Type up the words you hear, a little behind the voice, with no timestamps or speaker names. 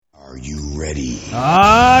Are you ready?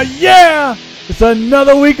 Yeah! It's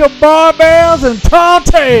another week of Barbells and Tall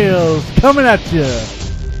Tales coming at you.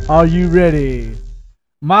 Are you ready?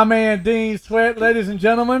 My man Dean Sweat, ladies and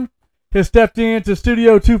gentlemen, has stepped into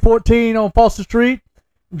Studio 214 on Foster Street,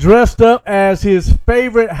 dressed up as his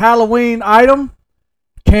favorite Halloween item,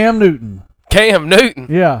 Cam Newton. Cam Newton?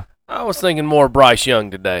 Yeah. I was thinking more Bryce Young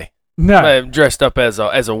today. No. I'm dressed up as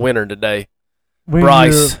a winner today. When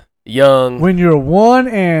Bryce Young. When you're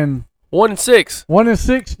 1-6.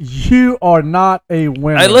 1-6, you are not a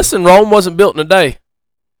winner. Hey, listen, Rome wasn't built in a day.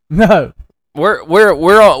 No.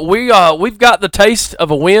 We've got the taste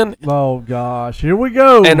of a win. Oh gosh, here we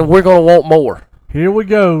go. And we're gonna want more. Here we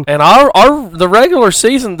go. And the regular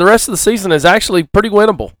season, the rest of the season is actually pretty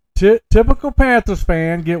winnable. Typical Panthers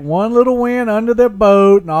fan get one little win under their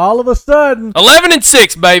boat, and all of a sudden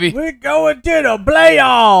 11-6, baby. We're going to the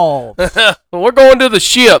playoffs. We're going to the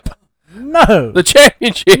ship. No. The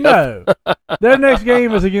championship. No. Their next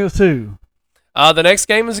game is against who? The next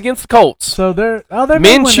game is against the Colts. So they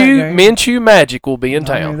may win that game. Minshew Magic will be in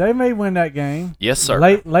town. I mean, they may win that game. Yes, sir.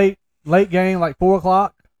 Late game, like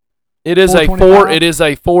 4:00. It is a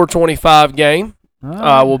 4:25 game.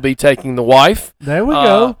 Oh. We'll be taking the wife. There we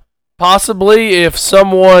go. Possibly, if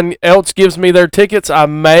someone else gives me their tickets, I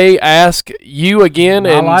may ask you again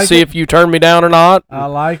and see if you turn me down or not. I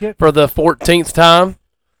like it. For the 14th time.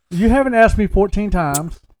 You haven't asked me 14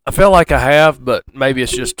 times. I feel like I have, but maybe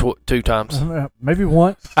it's just 2 times. Maybe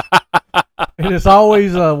once. And it's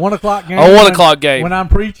always a 1:00 game. A 1:00 game. When I'm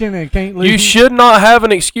preaching and can't leave. You should not have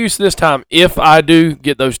an excuse this time if I do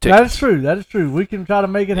get those tickets. That is true. That is true. We can try to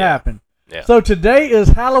make it happen. Yeah. So today is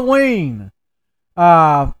Halloween.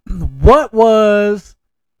 What was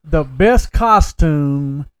the best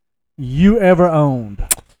costume you ever owned?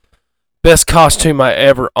 Best costume I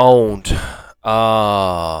ever owned.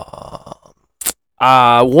 1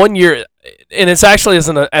 year, and it's actually as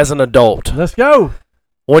an adult. Let's go.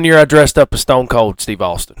 1 year I dressed up as Stone Cold Steve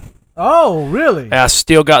Austin. Oh, really? And I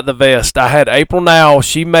still got the vest. I had April Now.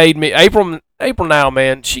 She made me April Now,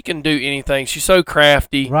 man. She can do anything. She's so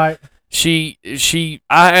crafty. Right. I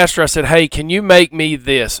asked her, I said, hey, can you make me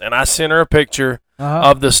this? And I sent her a picture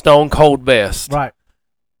of the Stone Cold vest. Right.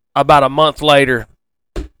 About a month later,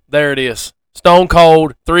 there it is. Stone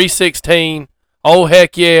Cold, 316. Oh,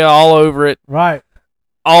 heck yeah, all over it. Right.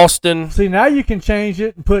 Austin. See, now you can change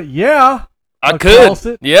it and put, I could.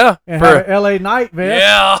 It yeah. And have an LA Knight vest.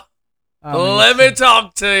 Yeah. Let me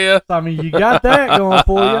talk to you. I mean, you got that going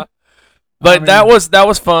for you. But that was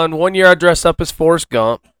fun. 1 year I dressed up as Forrest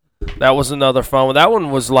Gump. That was another fun one. That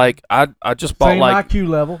one was like I just bought same IQ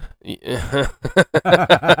level.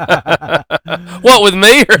 What, with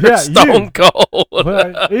me or Stone Cold?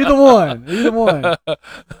 Either one.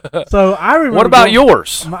 So I remember. What about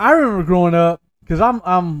yours? I remember growing up because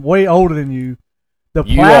I'm way older than you. The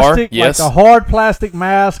you plastic, are, yes. Like the hard plastic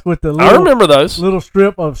mask with the I remember those little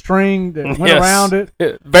strip of string that went around it.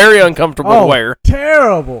 Very uncomfortable to wear.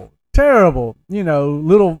 Terrible,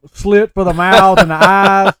 little slit for the mouth and the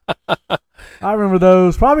eyes. I remember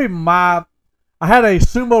those. Probably I had a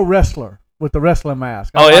sumo wrestler with the wrestling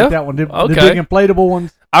mask. I like that one. The big inflatable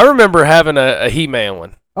ones. I remember having a He-Man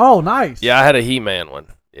one. Oh, nice. Yeah, I had a He-Man one.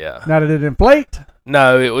 Yeah. Now, did it inflate?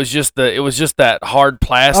 No, it was just that hard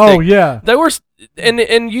plastic. Oh yeah. They were,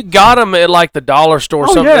 and you got them at like the dollar store or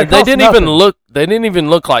something. Yeah, they didn't even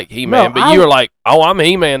look like He-Man, but you were like, oh, I'm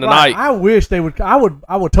He-Man tonight. I wish they would. I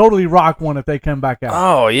would totally rock one if they come back out.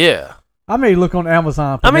 Oh yeah. I may look on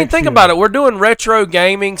Amazon. Think about it. We're doing retro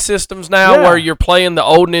gaming systems now, where you're playing the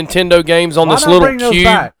old Nintendo games on this little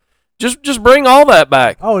cube. Just bring all that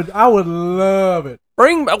back. Oh, I would love it.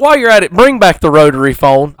 While you're at it, bring back the rotary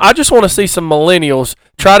phone. I just want to see some millennials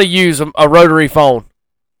try to use a rotary phone.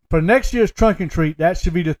 For next year's Trunk and Treat, that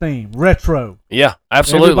should be the theme. Retro. Yeah,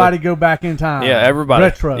 absolutely. Everybody go back in time. Yeah, everybody.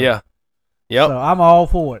 Retro. Yeah. Yep. So I'm all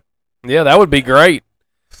for it. Yeah, that would be great.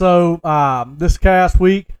 So this past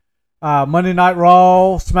week, Monday Night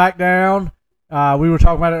Raw, SmackDown, we were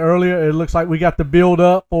talking about it earlier. It looks like we got the build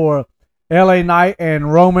up for LA Knight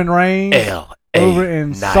and Roman Reigns over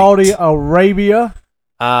in Saudi Arabia.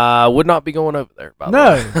 Would not be going over there, by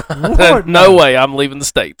the way. No way. I'm leaving the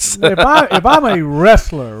States. if I'm a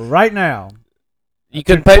wrestler right now, you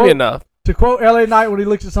couldn't pay me enough. To quote LA Knight when he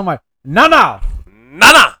looks at somebody, no.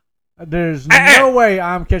 There's no way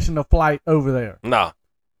I'm catching a flight over there. No.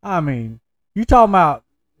 I mean, you talking about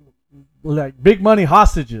like big money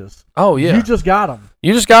hostages. Oh, yeah. You just got them.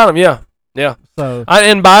 Yeah. Yeah. So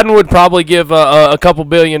and Biden would probably give a couple $1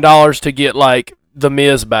 billion to get like the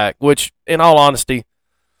Miz back, which in all honesty,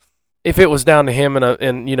 if it was down to him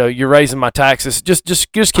and you're raising my taxes, just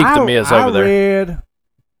keep the Miz over there. I read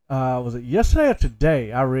was it yesterday or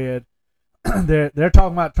today? I read they're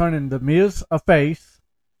talking about turning the Miz a face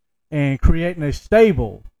and creating a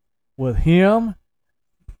stable with him,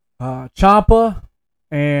 Ciampa,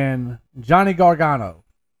 and Johnny Gargano.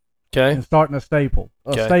 Okay. And starting a stable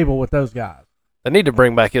with those guys. They need to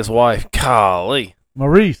bring back his wife. Golly.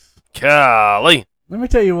 Maurice. Golly. Let me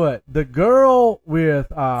tell you what. The girl with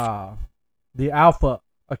the Alpha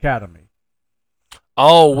Academy.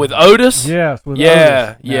 Oh, with Otis? Yes, with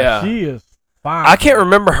Otis. Now, she is fine. I can't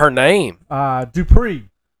remember her name. Dupree.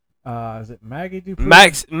 Is it Maggie Dupree?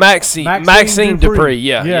 Maxine Dupree.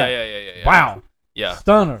 Yeah. Wow. Yeah.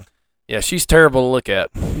 Stunner. Yeah, she's terrible to look at.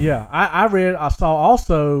 Yeah. I saw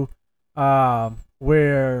also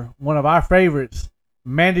where one of our favorites,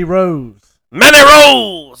 Mandy Rose. Mandy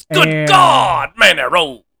Rose! Good God, Mandy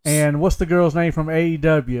Rose! And what's the girl's name from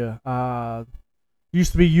AEW?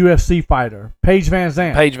 Used to be UFC fighter, Paige Van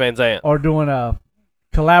Zant. Are doing a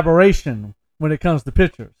collaboration when it comes to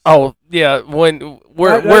pictures. Oh yeah, when don't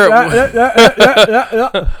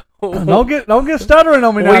get stuttering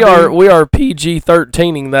on me now. We are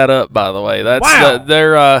PG-13ing that up, by the way. That's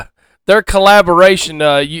wow. Their collaboration.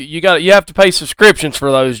 You have to pay subscriptions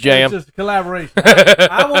for those, Jam. It's just a collaboration.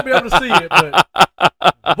 I won't be able to see it, but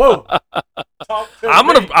whoa. I'm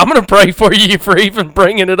gonna pray for you for even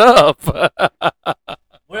bringing it up.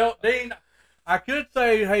 Well, Dean, I could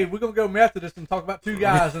say, hey, we're gonna go Methodist and talk about two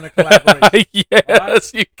guys in a collaboration.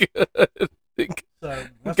 Yes, right? You could. So,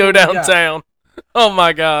 go downtown. Oh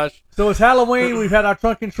my gosh. So it's Halloween. We've had our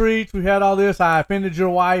trunk and treats. We've had all this. I offended your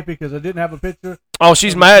wife because I didn't have a picture. Oh,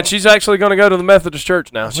 she's mad. She's actually going to go to the Methodist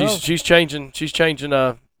church now. She's changing. She's changing.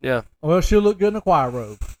 Yeah. Well, she'll look good in a choir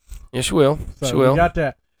robe. Yeah, she will. So she will. We got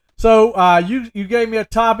that. So you gave me a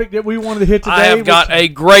topic that we wanted to hit today. I have got a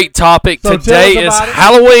great topic. So today is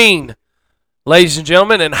Halloween, ladies and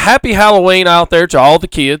gentlemen, and happy Halloween out there to all the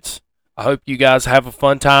kids. I hope you guys have a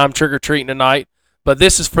fun time trick-or-treating tonight. But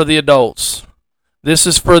this is for the adults. This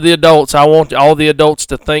is for the adults. I want all the adults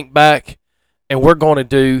to think back, and we're going to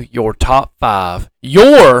do your top 5,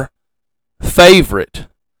 your favorite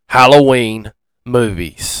Halloween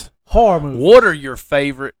movies. Horror movies. What are your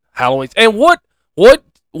favorite Halloweens? And what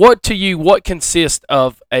to you, what consists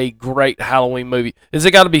of a great Halloween movie? Is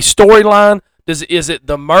it got to be storyline? Is it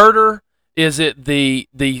the murder? Is it the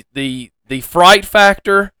fright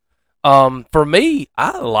factor? For me,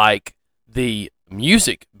 I like the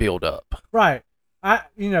music build up. Right.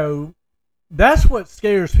 That's what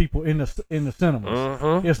scares people in the cinemas.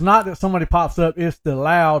 Mm-hmm. It's not that somebody pops up; it's the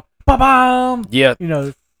loud ba-bam. Yeah.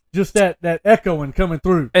 Just that echoing coming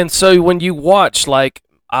through. And so when you watch, like,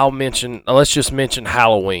 let's just mention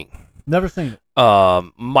Halloween. Never seen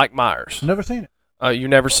it. Mike Myers. Never seen it.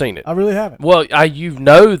 You've never seen it. I really haven't. Well, I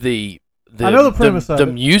know the premise of the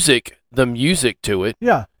music, the music to it.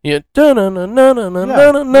 Yeah. Yeah.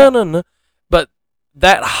 But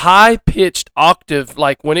that high-pitched octave,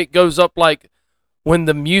 like when it goes up, like when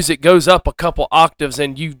the music goes up a couple octaves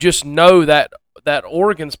and you just know that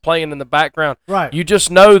organ's playing in the background. Right. You just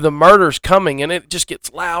know the murder's coming, and it just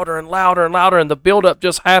gets louder and louder and louder, and the buildup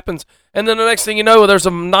just happens. And then the next thing you know, there's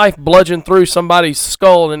a knife bludgeoned through somebody's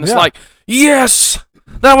skull, and it's like, yes,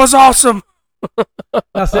 that was awesome.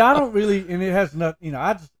 Now, see, I don't really, and it has not,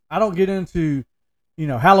 I don't get into,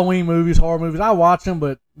 Halloween movies, horror movies. I watch them,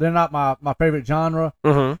 but they're not my favorite genre.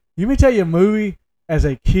 Mm-hmm. Let me tell you a movie as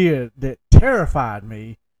a kid that terrified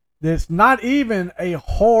me that's not even a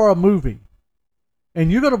horror movie.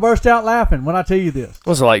 And you're going to burst out laughing when I tell you this.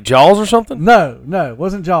 Was it like Jaws or something? No, it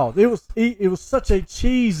wasn't Jaws. It was such a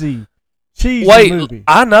cheesy movie.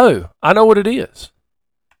 I know what it is.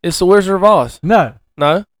 It's The Wizard of Oz. No.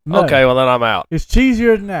 Okay, well then I'm out. It's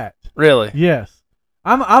cheesier than that. Really? Yes.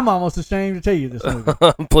 I'm almost ashamed to tell you this movie.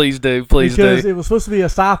 Please do. Because it was supposed to be a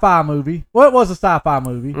sci-fi movie. Well, it was a sci-fi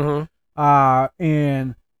movie. Mm-hmm.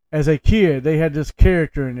 And as a kid, they had this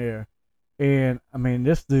character in there, and I mean,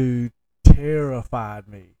 this dude terrified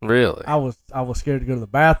me. Really? I was scared to go to the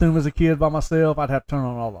bathroom as a kid by myself. I'd have to turn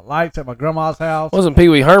on all the lights at my grandma's house. Wasn't Pee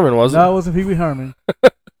Wee Herman, was it? No, it wasn't Pee Wee Herman.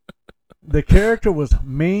 The character was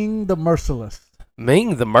Ming the Merciless.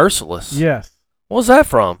 Ming the Merciless? Yes. What was that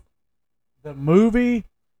from? The movie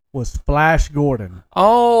was Flash Gordon.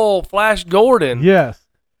 Oh, Flash Gordon. Yes.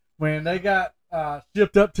 When they got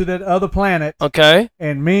shipped up to that other planet. Okay.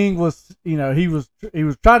 And Ming was, he was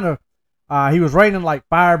trying to, he was raining like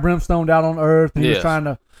fire brimstone down on Earth. And he was trying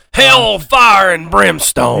to. Hell, fire, and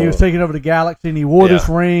brimstone. He was taking over the galaxy, and he wore this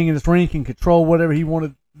ring, and this ring can control whatever he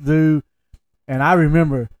wanted to do. And I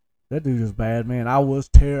remember That dude is bad, man. I was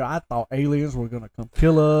terrified. I thought aliens were gonna come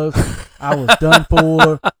kill us. I was done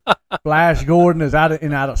for. Flash Gordon is out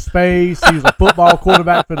of space. He's a football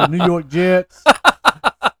quarterback for the New York Jets.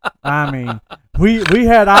 I mean, we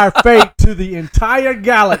had our fate to the entire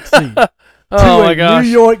galaxy. Oh my gosh. New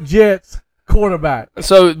York Jets quarterback.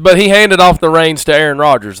 So, but he handed off the reins to Aaron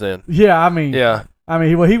Rodgers then. Yeah, I mean,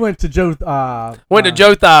 he went to Joe. Went to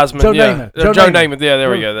Joe Theismann. Joe yeah. Namath. Joe Namath. Yeah, there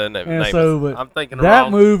we go. That name. And so, but I'm thinking of that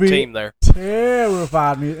the movie team there.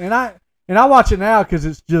 Terrified me, and I watch it now because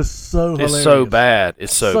it's just so hilarious. It's so bad.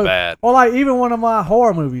 It's so bad. Or like even one of my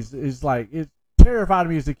horror movies is like it terrified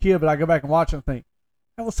me as a kid, but I go back and watch it and think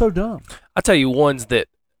that was so dumb. I tell you ones that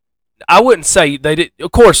I wouldn't say they did.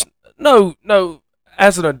 Of course, no.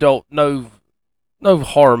 As an adult, no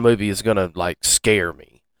horror movie is gonna like scare me.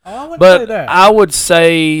 Oh, I wouldn't but say that. I would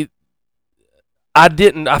say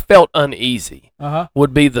I felt uneasy.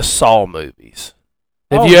 Would be the Saw movies.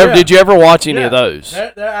 Did you ever watch any of those?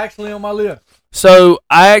 They're actually on my list. So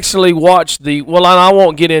I actually watched and I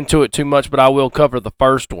won't get into it too much, but I will cover the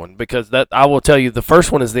first one because I will tell you the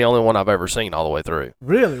first one is the only one I've ever seen all the way through.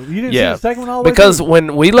 Really? You didn't see the second one all the way because through?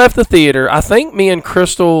 When we left the theater, I think me and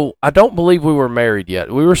Crystal, I don't believe we were married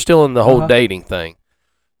yet. We were still in the whole dating thing.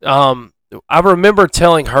 I remember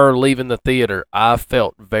telling her leaving the theater, I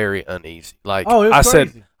felt very uneasy. Like it was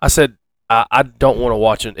crazy. I said, I don't want to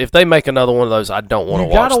watch it. If they make another one of those, I don't want to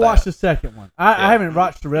watch that. You got to watch the second one. I haven't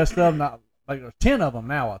watched the rest of them. Like there's 10 of them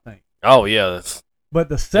now, I think. Oh yeah, but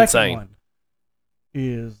the second insane. one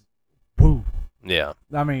is, woo. Yeah.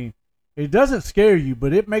 I mean, it doesn't scare you,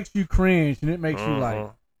 but it makes you cringe and it makes you like.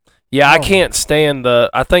 Yeah, I can't stand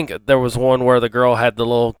I think there was one where the girl had the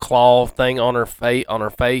little claw thing on her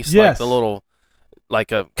face, yes. like the little,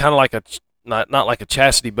 like a kind of like a not like a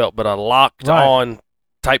chastity belt, but a locked on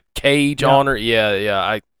type cage on her.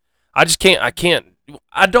 Yeah. I just can't.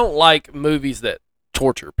 I don't like movies that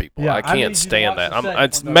torture people. I can't stand that.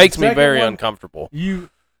 It makes me very uncomfortable. You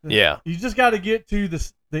just got to get to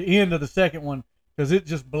the end of the second one because it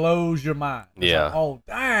just blows your mind. It's like, oh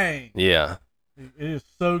dang. Yeah. It is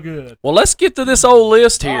so good. Well, let's get to this old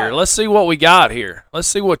list here. Right. Let's see what we got here. Let's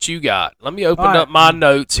see what you got. Let me open up my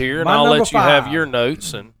notes here, and I'll let you have your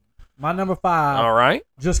notes. And my number 5. All right.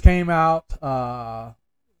 Just came out.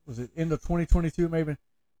 Was it end of 2022 maybe?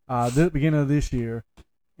 The beginning of this year.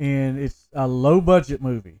 And it's a low-budget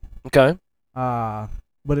movie. Okay. But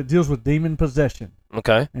it deals with demon possession.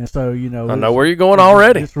 Okay. And so, I know where you're going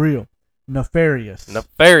already. It's real. Nefarious.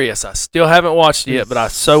 I still haven't watched it yet, but I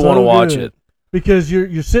so want to watch it. Because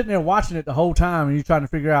you're sitting there watching it the whole time, and you're trying to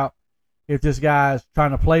figure out if this guy's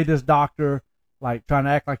trying to play this doctor, like trying to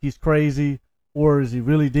act like he's crazy, or is he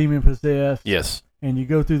really demon-possessed? Yes. And you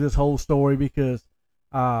go through this whole story because,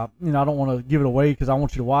 I don't want to give it away because I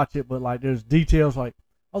want you to watch it, but like there's details like,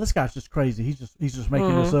 oh, this guy's just crazy. He's just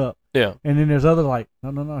making this up. Yeah. And then there's others like,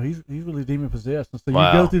 no, he's really demon possessed. And so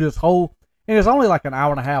you go through this whole, and it's only like an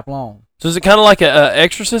hour and a half long. So is it kind of like a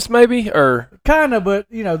Exorcist maybe, or kind of? But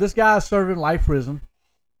this guy's serving life prison,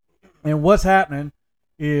 and what's happening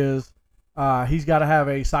is he's got to have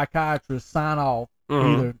a psychiatrist sign off.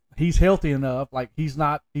 Either he's healthy enough, like he's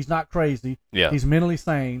not crazy. Yeah. He's mentally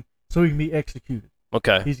sane, so he can be executed.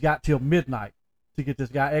 Okay. He's got till midnight to get this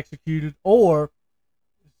guy executed, or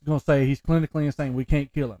going to say he's clinically insane. We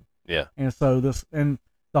can't kill him. Yeah. And so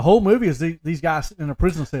the whole movie is these guys in a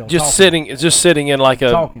prison cell just sitting in like a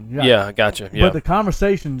talking. Yeah, gotcha. Yeah. But the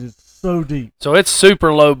conversation is so deep. So it's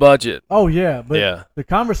super low budget. Oh yeah, but the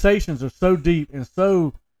conversations are so deep and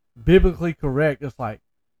so biblically correct. It's like,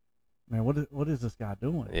 man, what is this guy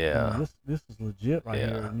doing? Yeah. This is legit right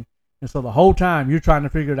here. And so the whole time you're trying to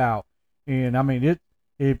figure it out. And I mean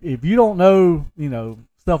if you don't know,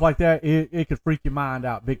 stuff like that, it could freak your mind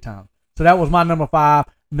out big time. So that was my number 5,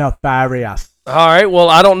 Nefarious. All right.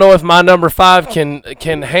 Well, I don't know if my number 5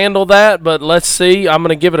 can handle that, but let's see. I'm going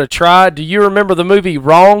to give it a try. Do you remember the movie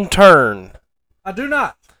Wrong Turn? I do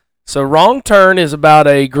not. So Wrong Turn is about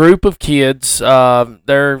a group of kids.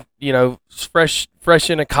 They're fresh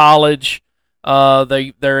into college.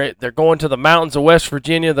 They're going to the mountains of West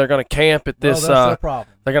Virginia. They're going to camp at this. That's no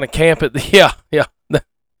problem. They're going to camp at the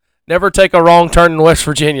Never take a wrong turn in West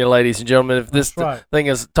Virginia, ladies and gentlemen, if this thing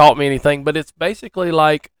has taught me anything. But it's basically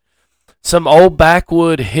like some old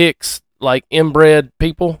backwood hicks, like inbred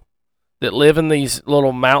people that live in these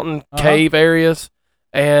little mountain cave areas.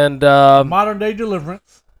 And modern day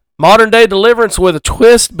deliverance. Modern day deliverance with a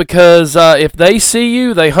twist because if they see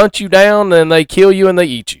you, they hunt you down and they kill you and they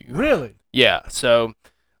eat you. Really? Yeah. So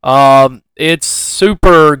it's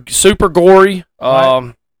super, super gory.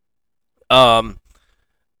 Right.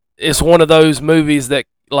 It's one of those movies that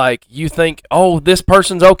like you think, oh, this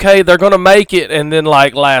person's okay, they're gonna make it, and then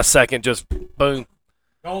like last second, just boom.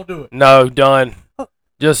 Don't do it. No, done.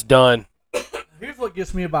 Just done. Here's what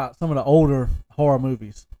gets me about some of the older horror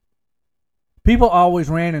movies. People always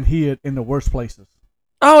ran and hid in the worst places.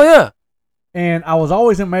 Oh yeah. And I was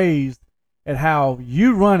always amazed at how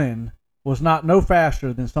you running was not no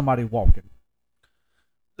faster than somebody walking.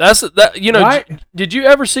 That's that. You know, right? Did you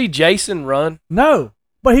ever see Jason run? No,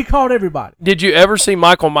 but he caught everybody. Did you ever see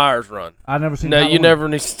Michael Myers run? I never seen. No, Halloween. you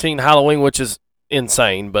never seen Halloween, which is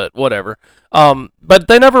insane, but whatever. But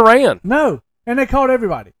they never ran. No, and they caught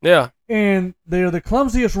everybody. Yeah. And they're the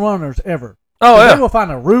clumsiest runners ever. Oh yeah. They will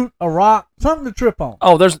find a root, a rock, something to trip on.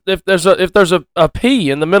 Oh, if there's a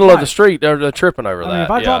pea in the middle of the street, they're tripping over that. I mean,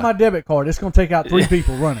 if I drop my debit card, it's going to take out 3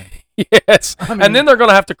 people running. Yes, and then they're going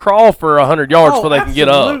to have to crawl for 100 yards before they can get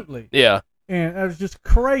up. Absolutely. Yeah. And it was just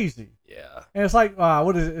crazy. Yeah. And it's like,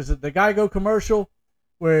 what is it? Is it the Geico commercial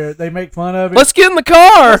where they make fun of it? Let's get in the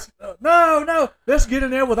car. No. Let's get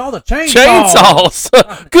in there with all the chainsaws.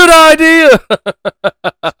 Good idea.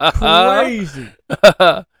 Crazy.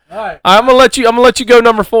 All right. I'm gonna let you go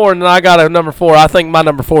number 4, and then I got a number 4. I think my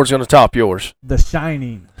number 4 is gonna top yours. The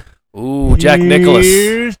Shining. Ooh, Jack Nicklaus.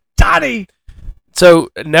 Here's Johnny. So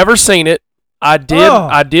never seen it. I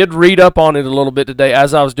did read up on it a little bit today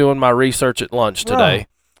as I was doing my research at lunch today.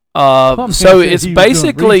 So it's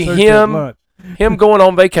basically him going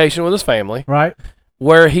on vacation with his family, right?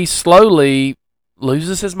 Where he slowly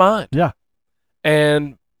loses his mind,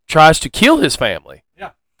 and tries to kill his family.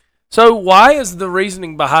 So why is the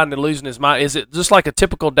reasoning behind it losing his mind? Is it just like a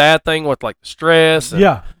typical dad thing with like the stress?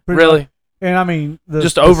 Really? Much. And I mean,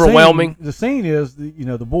 just overwhelming. The scene is,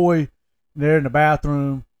 the boy there in the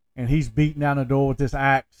bathroom, and he's beating down the door with this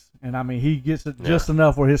axe, and I mean, he gets it just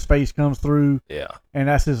enough where his face comes through. Yeah. And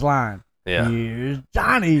that's his line. Yeah. Here's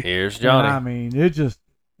Johnny. Here's Johnny. And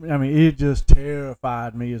it just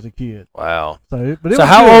terrified me as a kid. Wow. So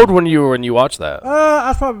how old were you when you watched that? I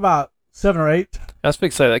was probably about 7 or 8. I was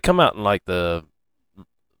going to say that come out in like the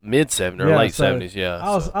mid 70s or late 70s. Yeah,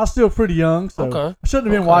 I was still pretty young, so I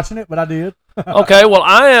shouldn't have been watching it, but I did. Okay, well,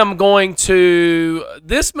 I am going to.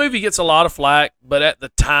 This movie gets a lot of flack, but at the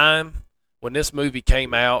time when this movie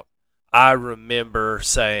came out, I remember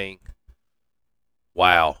saying,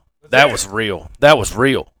 "Wow, that was real. That was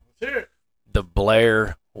real." The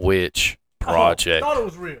Blair Witch Project. I thought it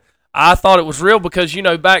was real. I thought it was real because,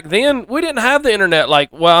 back then we didn't have the internet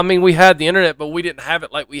we had the internet, but we didn't have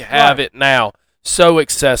it like we have it now. So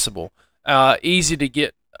accessible, easy to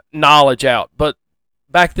get knowledge out. But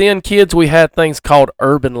back then, kids, we had things called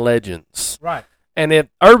urban legends. Right. And if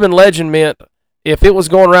urban legend meant if it was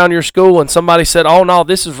going around your school and somebody said, oh, no,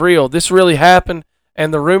 this is real, this really happened,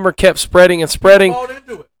 and the rumor kept spreading and spreading,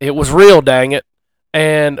 it was real, dang it.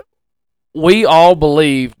 And we all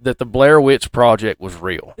believed that the Blair Witch Project was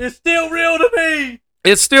real. It's still real to me.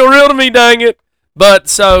 It's still real to me, dang it. But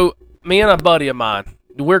so me and a buddy of mine,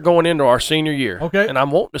 we're going into our senior year. Okay. And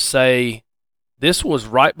I'm wanting to say this was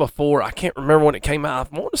right before, I can't remember when it came out.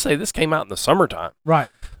 I want to say this came out in the summertime. Right.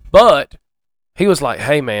 But he was like,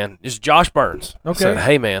 hey, man, this is Josh Burns. Okay. I said,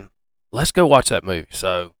 hey, man, let's go watch that movie.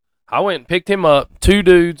 So I went and picked him up, 2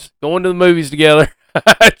 dudes going to the movies together.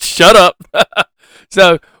 Shut up.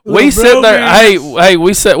 So we sit there. Hey,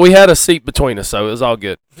 we had a seat between us, so it was all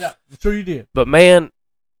good. Yeah, I'm sure you did. But man,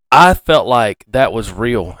 I felt like that was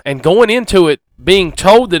real, and going into it, being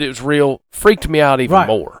told that it was real, freaked me out even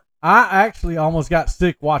more. I actually almost got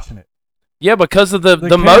sick watching it. Yeah, because of the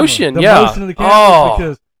motion. The motion of the camera.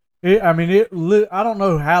 Because I don't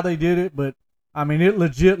know how they did it, but I mean, it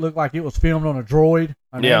legit looked like it was filmed on a Droid,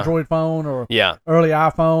 an Android phone, or early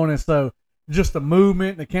iPhone, and so. Just the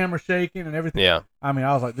movement, the camera shaking, and everything. Yeah. I mean,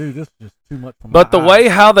 I was like, dude, this is just too much for me. But the way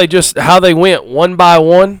how they went one by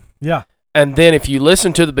one. Yeah. And then if you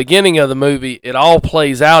listen to the beginning of the movie, it all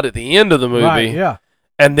plays out at the end of the movie. Right, yeah.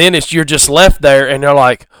 And then you're just left there, and they're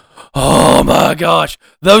like, oh my gosh,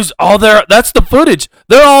 that's the footage.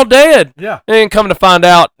 They're all dead. Yeah. And come to find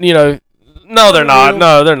out, no, they're not.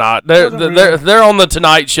 No, they're not. They're on the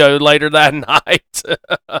Tonight Show later that night.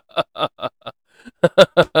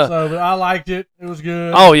 So I liked it. It was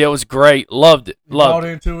good. Oh yeah, it was great. Loved it. Got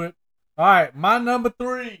into it. All right, my number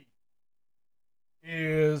 3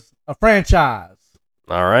 is a franchise.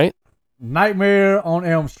 All right. Nightmare on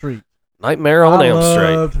Elm Street. Nightmare on Elm Street.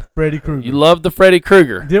 I loved Freddy Krueger. You loved the Freddy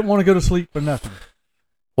Krueger. Didn't want to go to sleep for nothing.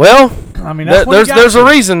 Well, I mean, there's a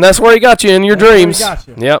reason. That's where he got you in your dreams. Got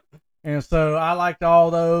you. Yep. And so I liked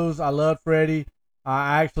all those. I loved Freddy.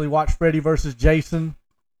 I actually watched Freddy versus Jason.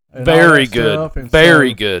 Very good.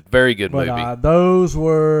 Very good movie. Those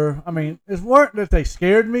were, I mean, it weren't that they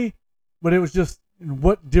scared me, but it was just,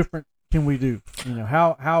 what different can we do? You know,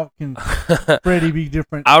 how can Freddy be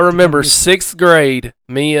different? I remember 6th grade,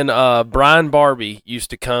 me and Brian Barbie used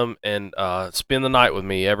to come and spend the night with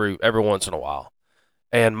me every once in a while.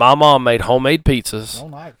 And my mom made homemade pizzas. Oh,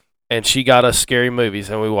 nice. And she got us scary movies.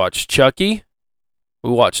 And we watched Chucky. We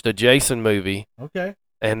watched a Jason movie. Okay.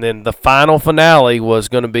 And then the final finale was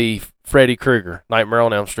going to be Freddy Krueger, Nightmare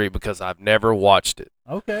on Elm Street, because I've never watched it.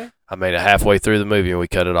 Okay. I made it halfway through the movie and we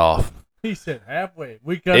cut it off. He said halfway.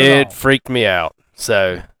 We cut it off. It freaked me out.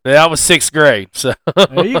 So that was 6th grade. So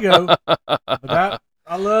there you go. But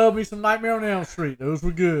I love me some Nightmare on Elm Street. Those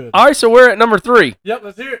were good. All right, so we're at number 3. Yep,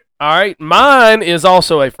 let's hear it. All right, mine is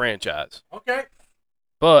also a franchise. Okay.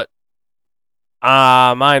 But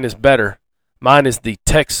mine is better. Mine is the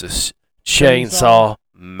Texas Chainsaw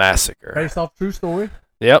Massacre. Based off true story.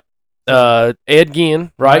 Yep. Ed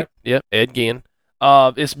Gein, right? Yep, Ed Gein.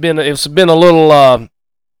 It's been a little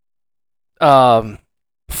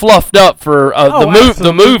fluffed up for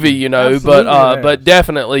the movie, you know, but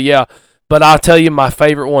definitely, yeah. But I'll tell you my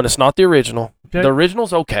favorite one. It's not the original. Okay. The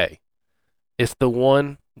original's okay. It's the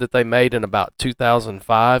one that they made in about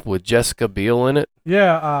 2005 with Jessica Biel in it.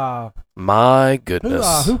 Yeah. My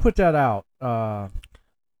goodness. Who put that out? I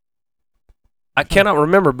cannot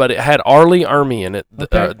remember, but it had Arlie Ermy in it.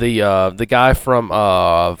 Okay. The guy from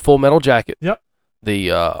Full Metal Jacket. Yep.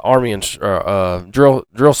 The Army and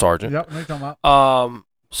drill sergeant. Yep. What are you talking about?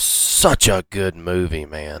 Such a good movie,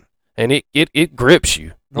 man, and it grips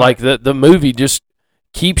you. Right. Like the movie just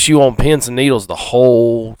keeps you on pins and needles the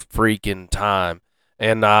whole freaking time.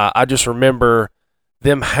 And I just remember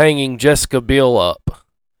them hanging Jessica Biel up,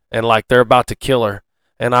 and like they're about to kill her.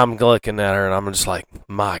 And I'm looking at her, and I'm just like,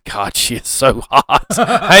 my God, she is so hot.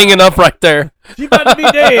 Hanging up right there. She's about to be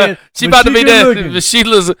dead. She's about to be dead. But she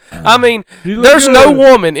looks, I mean, there's no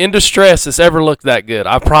woman in distress that's ever looked that good.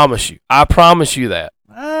 I promise you. I promise you that.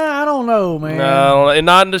 I don't know, man. No, and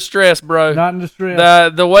not in distress, bro. Not in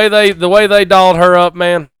distress. The way they dolled her up,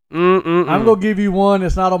 man. I'm going to give you one.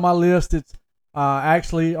 It's not on my list. It's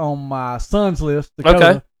actually on my son's list.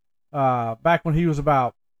 Dakota. Okay. Back when he was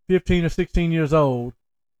about 15 or 16 years old.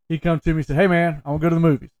 He come to me and said, "Hey, man, I want to go to the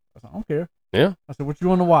movies." I said, "I don't care." Yeah. I said, "What you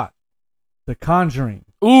want to watch?" The Conjuring.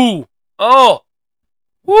 Ooh. Oh.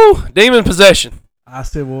 Woo. Demon possession. I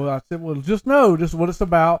said, well, just know this is what it's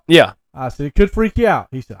about. Yeah. I said, it could freak you out.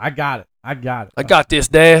 He said, I got it. I got this,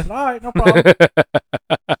 Dad. Said, all right, no problem.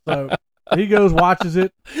 So he goes, watches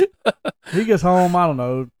it. He gets home, I don't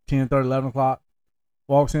know, 10, 30, 11 o'clock.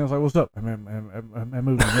 Walks in, I was like, "What's up?" That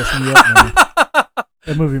movie messed me up, man.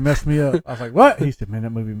 That movie messed me up. I was like, "What?" He said, "Man, that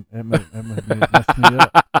movie messed me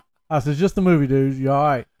up." I said, "It's just a movie, dude. You all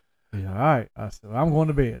right?" He's all right. I said, "I'm going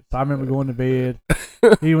to bed." So I remember going to bed.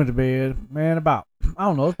 He went to bed. Man, about, I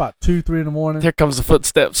don't know, it's about 2, 3 in the morning. Here comes the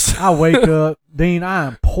footsteps. I wake up. Dean, I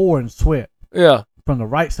am pouring sweat. Yeah. From the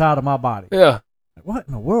right side of my body. Yeah. Like, what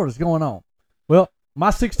in the world is going on? Well, my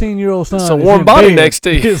 16-year-old son. It's a warm body next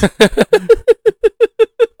to you. Like,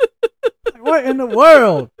 what in the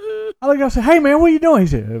world? I look up and say, "Hey, man, what are you doing?" He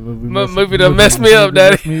said, movie done messed me up,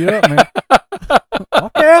 Daddy. Messed me up, man.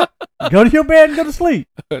 Okay. Go to your bed and go to sleep.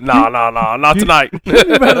 No, not tonight.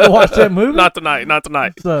 You better watch that movie. Not tonight.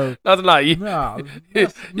 So, not tonight. You got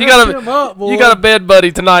a bed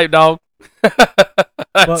buddy tonight, dog.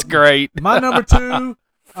 That's great. My number 2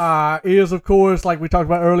 is, of course, like we talked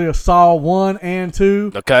about earlier, Saw 1 and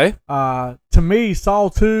 2. Okay. To me, Saw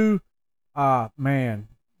 2, man,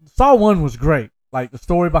 Saw 1 was great. Like the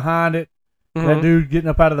story behind it, that dude getting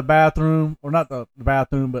up out of the bathroom, or not the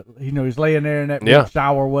bathroom, but he's laying there in that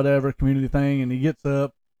shower or whatever, community thing, and he gets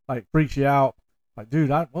up, like freaks you out. Like, dude,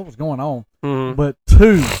 what was going on? Mm-hmm. But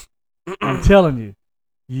 2, I'm telling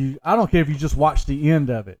you, I don't care if you just watch the end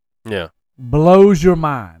of it. Yeah. Blows your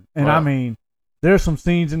mind. And wow. I mean, there's some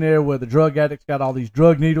scenes in there where the drug addicts got all these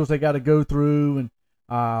drug needles they got to go through. And,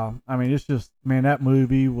 I mean, it's just, man, that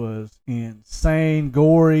movie was insane,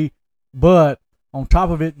 gory, but on top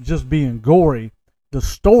of it just being gory, the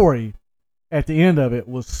story at the end of it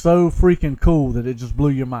was so freaking cool that it just blew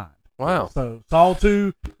your mind. Wow. So, Saw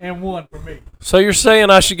 2 and 1 for me. So you're saying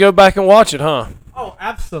I should go back and watch it, huh? Oh,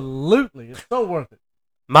 absolutely. It's so worth it.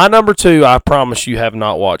 My number 2, I promise you have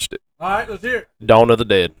not watched it. All right, let's hear it. Dawn of the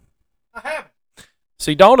Dead. I haven't.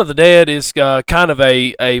 See, Dawn of the Dead is kind of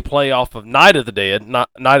a play off of Night of the Dead, not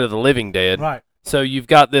Night of the Living Dead. Right. So you've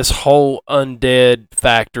got this whole undead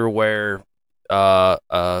factor where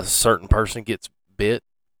a certain person gets bit,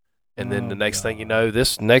 and then the next thing you know,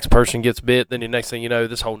 this next person gets bit. Then the next thing you know,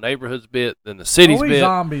 this whole neighborhood's bit. Then the city's bit.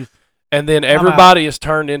 Zombies. And then everybody is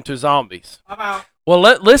turned into zombies. I'm out. Well,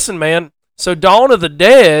 listen, man. So Dawn of the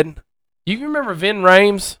Dead, you remember Vin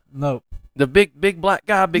Rames? No. The big black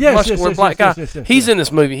guy, muscular black guy. He's in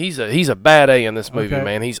this movie. He's a bad A in this movie,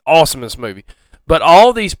 man. He's awesome in this movie. But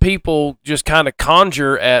all these people just kind of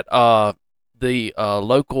conjure at the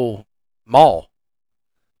local mall.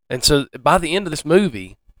 And so by the end of this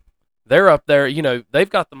movie, they're up there, they've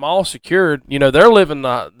got the mall secured. They're living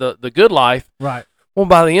the good life. Right. Well,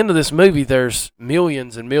 by the end of this movie, there's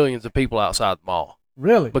millions and millions of people outside the mall.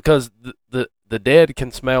 Really? Because the dead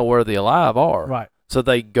can smell where the alive are. Right. So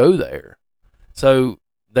they go there. So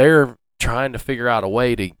they're trying to figure out a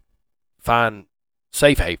way to find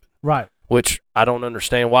safe haven. Right. Which I don't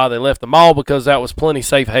understand why they left the mall, because that was plenty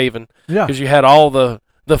safe haven. Yeah. Because you had all the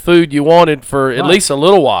food you wanted for at least a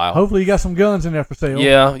little while. Hopefully you got some guns in there for sale.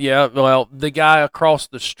 Yeah. Well, the guy across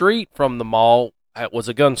the street from the mall was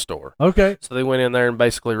a gun store. Okay. So they went in there and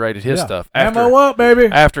basically raided his stuff. Ammo up, baby.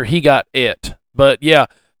 After he got it. But yeah,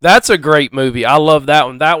 that's a great movie. I love that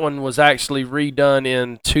one. That one was actually redone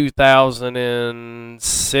in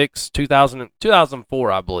 2006,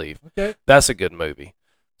 2004, I believe. Okay. That's a good movie.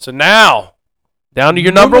 So now, down to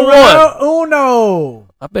your number one. Uno.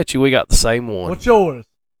 I bet you we got the same one. What's yours?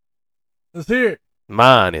 Let's hear it.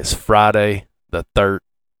 Mine is Friday the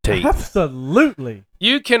 13th. Absolutely.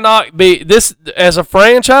 You cannot be this as a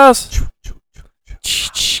franchise.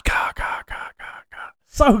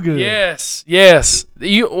 So good. Yes.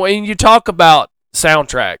 When you talk about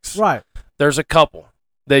soundtracks, right? There's a couple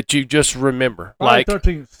that you just remember. Friday the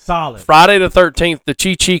 13th, solid. Friday the 13th, the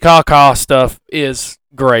Chi stuff is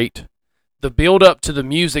great. The build up to the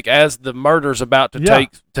music as the murder's about to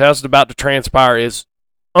transpire is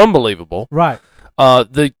unbelievable. Right.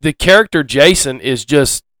 The character Jason is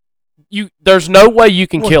just there's no way you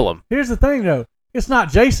can kill him. Here's the thing though. It's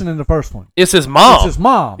not Jason in the first one. It's his mom. It's his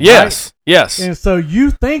mom. Yes. Right? Yes. And so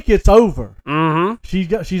you think it's over.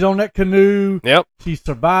 Mm-hmm. She's on that canoe. Yep. She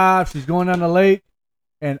survived. She's going down the lake,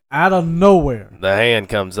 and out of nowhere, the hand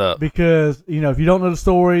comes up. Because if you don't know the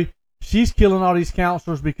story, she's killing all these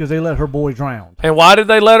counselors because they let her boy drown. And why did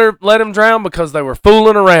they let him drown? Because they were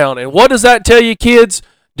fooling around. And what does that tell you, kids?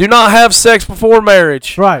 Do not have sex before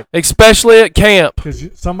marriage. Right. Especially at camp. Because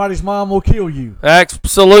somebody's mom will kill you.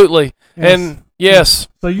 Absolutely. And yes.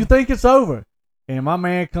 So you think it's over. And my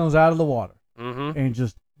man comes out of the water. Mm-hmm. And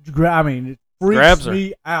just, it freaks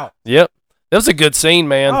me out. Yep. That was a good scene,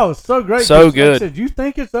 man. Oh, so great. So good. Like I said, you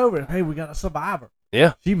think it's over. Hey, we got a survivor.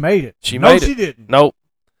 Yeah. She made it. No, she didn't. Nope.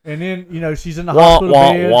 And then, she's in the hospital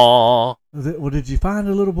bed. Wah. Well, did you find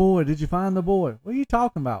the little boy? Did you find the boy? What are you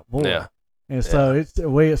talking about, boy? Yeah. And so it's the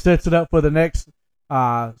way it sets it up for the next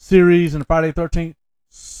series and Friday the 13th.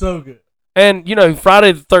 So good. And,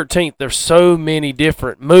 Friday the 13th, there's so many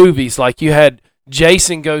different movies. Like you had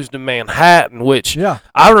Jason Goes to Manhattan, which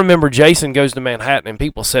I remember Jason Goes to Manhattan, and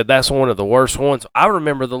people said that's one of the worst ones. I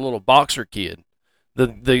remember the little boxer kid,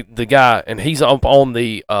 the guy, and he's up on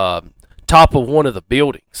the top of one of the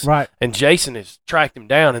buildings. Right. And Jason has tracked him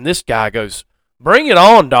down, and this guy goes, "Bring it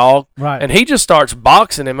on, dog." Right. And he just starts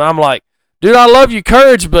boxing him. I'm like, dude, I love your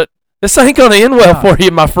courage, but this ain't going to end well for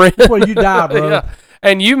you, my friend. Well, you die, bro. Yeah.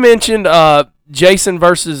 And you mentioned Jason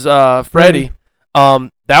versus Freddy.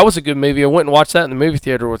 That was a good movie. I went and watched that in the movie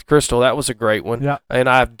theater with Crystal. That was a great one. Yeah. And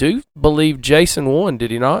I do believe Jason won, did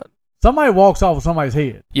he not? Somebody walks off with somebody's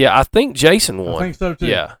head. Yeah, I think Jason won. I think so, too.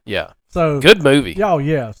 Yeah. So good movie. Oh,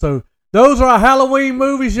 yeah. So those are our Halloween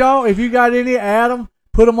movies, y'all. If you got any, add them.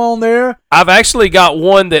 Put them on there. I've actually got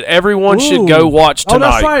one that everyone should go watch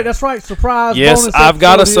tonight. Oh, that's right. Surprise. Yes, I've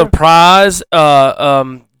got a surprise.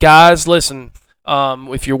 Guys, listen.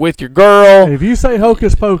 If you're with your girl, if you say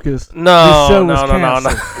Hocus Pocus, no.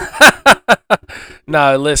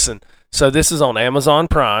 No, listen. So this is on Amazon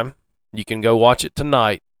Prime. You can go watch it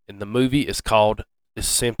tonight, and the movie is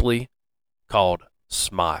simply called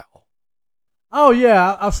Smile. Oh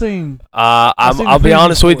yeah, I've seen. I'll be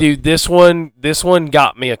honest with you. This one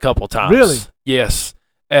got me a couple times. Really? Yes.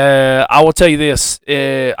 I will tell you this.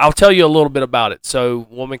 I'll tell you a little bit about it. So,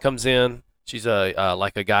 woman comes in. She's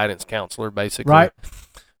like a guidance counselor, basically. Right.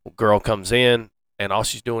 Girl comes in, and all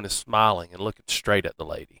she's doing is smiling and looking straight at the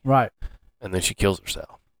lady. Right. And then she kills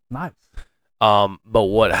herself. Nice. But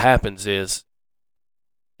what happens is,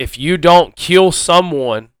 if you don't kill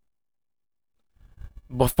someone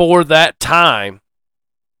before that time,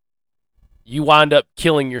 you wind up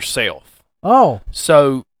killing yourself. Oh.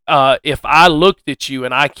 So if I looked at you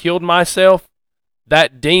and I killed myself,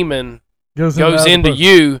 that demon goes into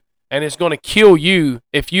you, and it's going to kill you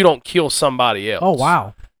if you don't kill somebody else. Oh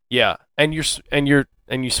wow. Yeah, and you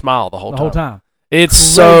smile the whole time. It's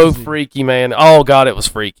crazy. So freaky, man. Oh, God, it was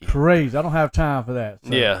freaky. Crazy. I don't have time for that.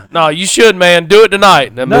 So. Yeah. No, you should, man. Do it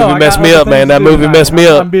tonight. That movie messed me up, man. That movie messed me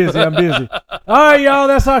up. I'm busy. All right, y'all.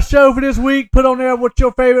 That's our show for this week. Put on there what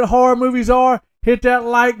your favorite horror movies are. Hit that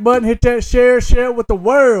like button. Hit that share it with the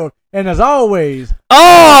world. And as always,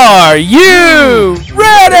 are you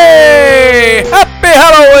ready? Happy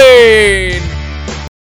Halloween!